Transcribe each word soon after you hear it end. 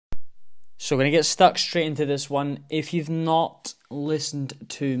So we're going to get stuck straight into this one. If you've not listened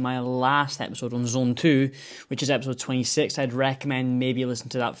to my last episode on Zone 2, which is episode 26, I'd recommend maybe listen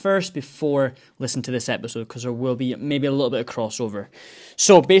to that first before listen to this episode, because there will be maybe a little bit of crossover.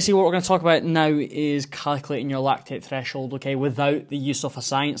 So basically what we're going to talk about now is calculating your lactate threshold, okay, without the use of a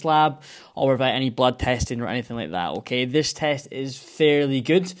science lab or without any blood testing or anything like that, okay. This test is fairly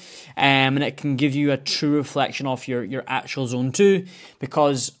good, and it can give you a true reflection of your actual Zone 2,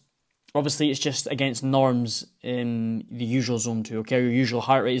 because obviously, it's just against norms in the usual Zone 2, okay, your usual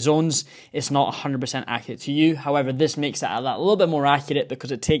heart rate zones. It's not 100% accurate to you. However, this makes it a little bit more accurate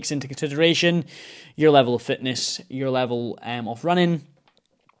because it takes into consideration your level of fitness, your level of running,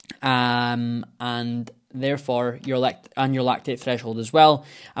 and therefore your lactate threshold as well.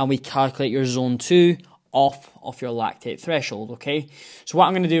 And we calculate your Zone 2 off of your lactate threshold, okay? So what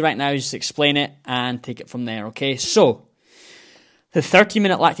I'm going to do right now is just explain it and take it from there, okay? So the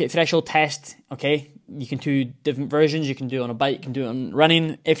 30-minute lactate threshold test, okay, you can do different versions. You can do it on a bike, you can do it on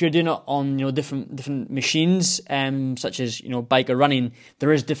running. If you're doing it on, different machines, such as, bike or running,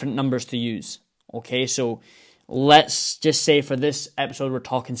 there is different numbers to use, okay? So let's just say for this episode, we're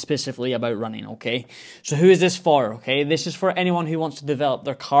talking specifically about running, okay? So who is this for, okay? This is for anyone who wants to develop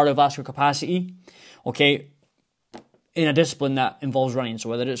their cardiovascular capacity, okay, in a discipline that involves running. So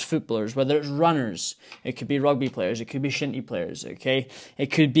whether it's footballers, whether it's runners, it could be rugby players, it could be shinty players, okay? It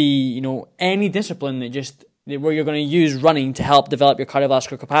could be, any discipline where you're going to use running to help develop your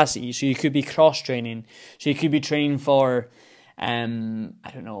cardiovascular capacity. So you could be cross-training. So you could be training for, I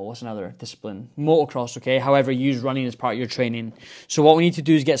don't know, what's another discipline? Motocross, okay? However, use running as part of your training. So what we need to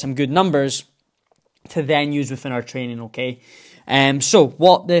do is get some good numbers to then use within our training, okay? So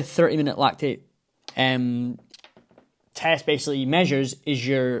what the 30-minute lactate test basically measures is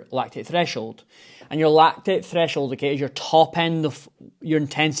your lactate threshold. And your lactate threshold, okay, is your top end of your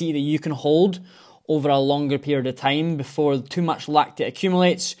intensity that you can hold over a longer period of time before too much lactate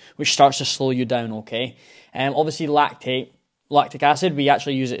accumulates, which starts to slow you down, okay? Obviously lactic acid, we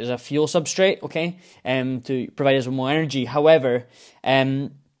actually use it as a fuel substrate, okay, to provide us with more energy. However,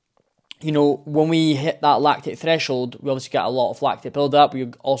 when we hit that lactate threshold, we obviously get a lot of lactate buildup. We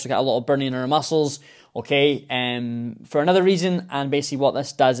also get a lot of burning in our muscles, okay, for another reason. And basically what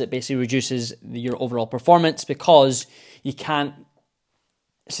this does, it basically reduces your overall performance, because you can't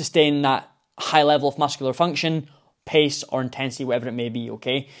sustain that high level of muscular function, pace, or intensity, whatever it may be,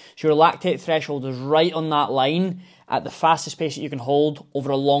 okay? So your lactate threshold is right on that line at the fastest pace that you can hold over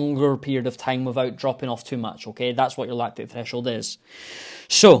a longer period of time without dropping off too much, okay? That's what your lactate threshold is.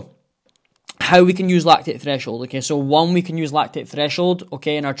 So how we can use lactate threshold, okay? So one, we can use lactate threshold,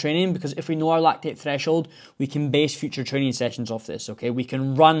 okay, in our training, because if we know our lactate threshold, we can base future training sessions off this, okay? We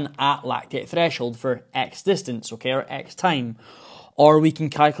can run at lactate threshold for X distance, okay, or X time. Or we can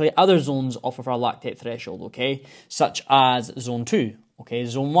calculate other zones off of our lactate threshold, okay, such as Zone 2, okay,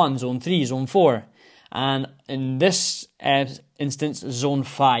 Zone 1, Zone 3, Zone 4, and in this instance, Zone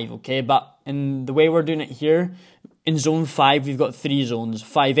 5, okay? But in the way we're doing it here, in Zone 5, we've got 3 zones,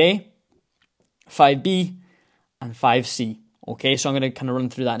 5A, 5B, and 5C, okay? So I'm going to kind of run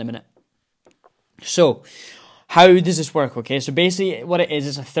through that in a minute. So how does this work, okay? So basically what it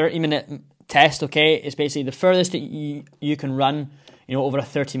is a 30-minute test, okay? It's basically the furthest that you can run, over a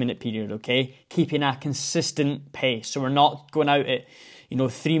 30-minute period, okay? Keeping a consistent pace. So we're not going out at,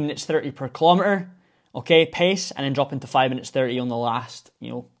 3 minutes 30 per kilometer, okay, pace, and then dropping to 5 minutes 30 on the last,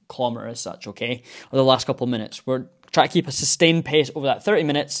 kilometer as such, okay? Or the last couple of minutes. We're trying to keep a sustained pace over that 30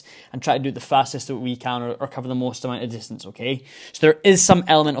 minutes and try to do it the fastest that we can, or cover the most amount of distance, okay? So there is some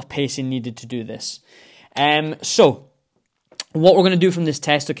element of pacing needed to do this. So what we're going to do from this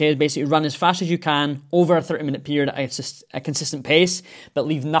test, okay, is basically run as fast as you can over a 30-minute period at a consistent pace, but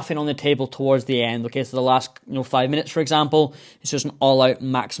leave nothing on the table towards the end, okay? So the last, 5 minutes, for example, it's just an all-out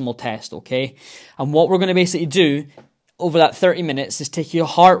maximal test, okay? And what we're going to basically do over that 30 minutes is take your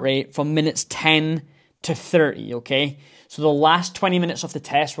heart rate from minutes 10 to 30, okay? So the last 20 minutes of the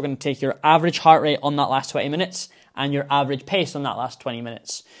test, we're going to take your average heart rate on that last 20 minutes and your average pace on that last 20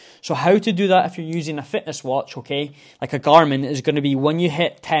 minutes. So how to do that if you're using a fitness watch, okay, like a Garmin, is going to be when you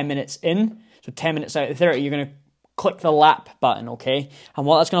hit 10 minutes in, so 10 minutes out of 30, you're going to click the lap button, okay? And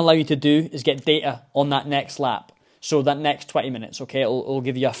what that's going to allow you to do is get data on that next lap. So that next 20 minutes, okay, it'll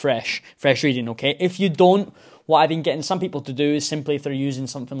give you a fresh reading, okay? If you don't, what I've been getting some people to do is simply, if they're using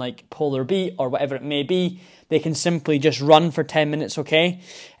something like Polar Beat or whatever it may be, they can simply just run for 10 minutes, okay?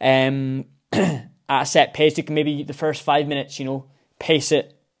 At a set pace. You can maybe the first 5 minutes, pace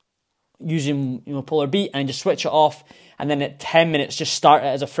it using Polar Beat, and just switch it off, and then at 10 minutes just start it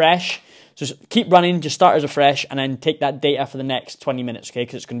as a fresh. So just keep running, just start as a fresh, and then take that data for the next 20 minutes, okay?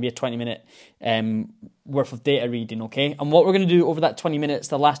 Because it's going to be a 20-minute worth of data reading, okay? And what we're going to do over that 20 minutes,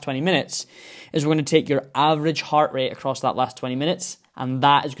 the last 20 minutes, is we're going to take your average heart rate across that last 20 minutes, and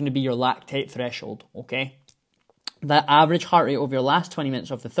that is going to be your lactate threshold, okay? The average heart rate over your last 20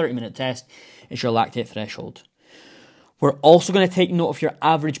 minutes of the 30-minute test is your lactate threshold. We're also going to take note of your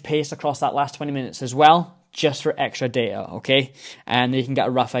average pace across that last 20 minutes as well, just for extra data, okay? And you can get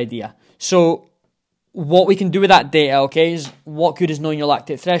a rough idea. So what we can do with that data, okay, is what good is knowing your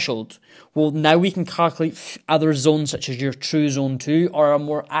lactate threshold? Well, now we can calculate other zones such as your true zone 2 or a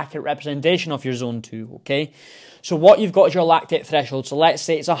more accurate representation of your zone 2, okay? So what you've got is your lactate threshold. So let's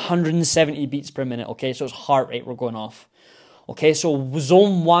say it's 170 beats per minute, okay? So it's heart rate we're going off. Okay, so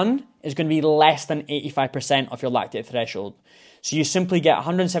zone 1 is going to be less than 85% of your lactate threshold. So you simply get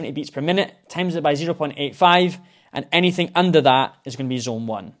 170 beats per minute, times it by 0.85, and anything under that is going to be zone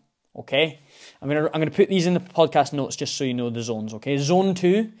 1. Okay, I'm going to put these in the podcast notes just so you know the zones. Okay, zone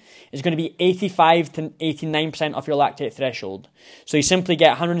 2 is going to be 85 to 89% of your lactate threshold. So you simply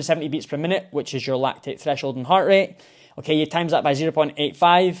get 170 beats per minute, which is your lactate threshold and heart rate. Okay, you times that by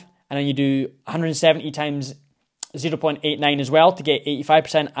 0.85, and then you do 170 times 0.89 as well to get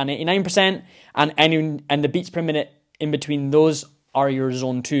 85% and 89%, and the beats per minute in between those are your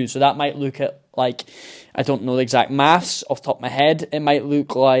zone 2. So that might look at, like, I don't know the exact maths off the top of my head. It might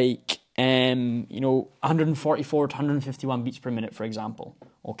look like 144 to 151 beats per minute, for example.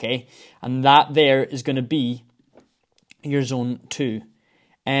 Okay, and that there is going to be your zone 2.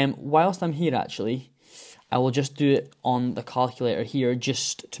 Whilst I'm here, actually, I will just do it on the calculator here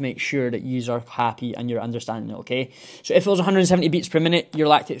just to make sure that you are happy and you're understanding it, okay? So if it was 170 beats per minute, your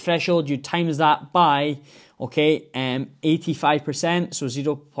lactate threshold, you times that by, 85%, so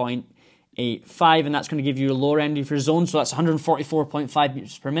 0.85, and that's going to give you a lower end of your zone, so that's 144.5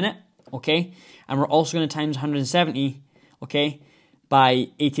 beats per minute, okay? And we're also going to times 170, by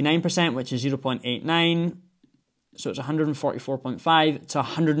 89%, which is 0.89, so it's 144.5 to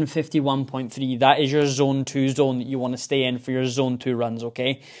 151.3. That is your zone 2 zone that you want to stay in for your zone 2 runs,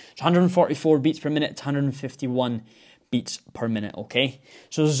 okay? So 144 beats per minute to 151 beats per minute, okay?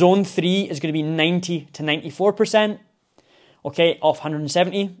 So zone 3 is going to be 90 to 94%, okay, off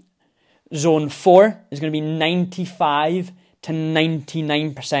 170. Zone 4 is going to be 95 to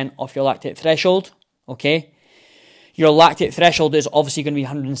 99% off your lactate threshold, okay? Your lactate threshold is obviously going to be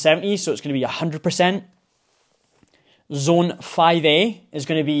 170, so it's going to be 100%. Zone 5A is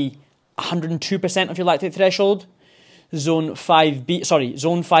going to be 102% of your lactate threshold. Zone 5A is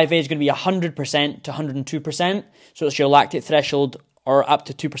going to be 100% to 102%. So it's your lactate threshold or up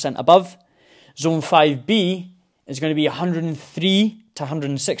to 2% above. Zone 5B is going to be 103 to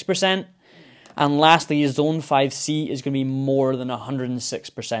 106%. And lastly, zone 5C is going to be more than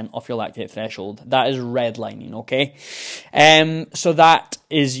 106% of your lactate threshold. That is redlining, okay? So that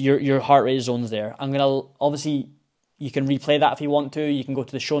is your heart rate zones there. I'm going to, obviously, you can replay that if you want to. You can go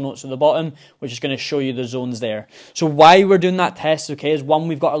to the show notes at the bottom, which is going to show you the zones there. So why we're doing that test, okay, is one,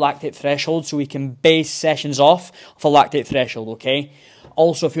 we've got our lactate threshold, so we can base sessions off of a lactate threshold, okay?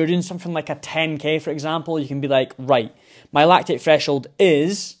 Also, if you're doing something like a 10K, for example, you can be like, right, my lactate threshold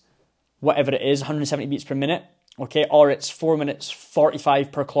is whatever it is, 170 beats per minute, okay, or it's 4 minutes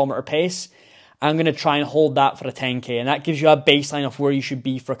 45 per kilometer pace. I'm going to try and hold that for a 10K, and that gives you a baseline of where you should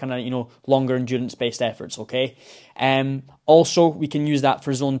be for kind of, longer endurance-based efforts, okay? Also, we can use that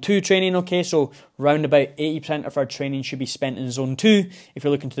for zone 2 training, okay? So round about 80% of our training should be spent in zone 2 if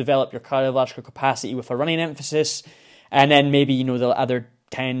you're looking to develop your cardiovascular capacity with a running emphasis, and then maybe, the other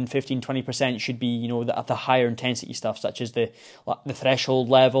 10, 15, 20% should be, the higher intensity stuff, such as the threshold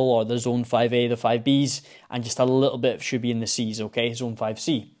level or the zone 5A, the 5Bs, and just a little bit should be in the Cs, okay? Zone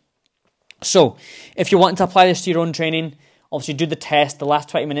 5C. So, if you want to apply this to your own training, obviously do the test, the last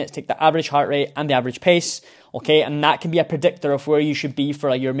 20 minutes, take the average heart rate and the average pace, okay, and that can be a predictor of where you should be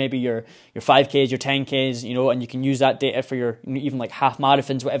for your 5Ks, your 10Ks, and you can use that data for your even like half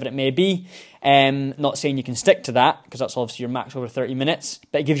marathons, whatever it may be. Not saying you can stick to that, because that's obviously your max over 30 minutes,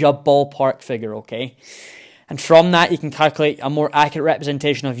 but it gives you a ballpark figure, okay? And from that, you can calculate a more accurate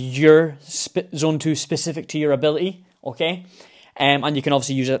representation of your zone 2 specific to your ability, okay? And you can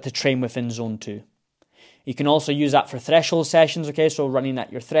obviously use it to train within zone 2. You can also use that for threshold sessions, okay? So running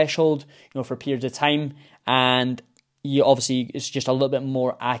at your threshold, for periods of time, and it's just a little bit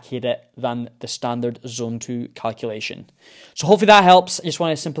more accurate than the standard zone 2 calculation. So hopefully that helps. I just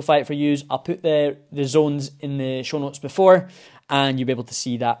want to simplify it for you. I'll put the zones in the show notes before, and you'll be able to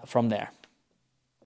see that from there.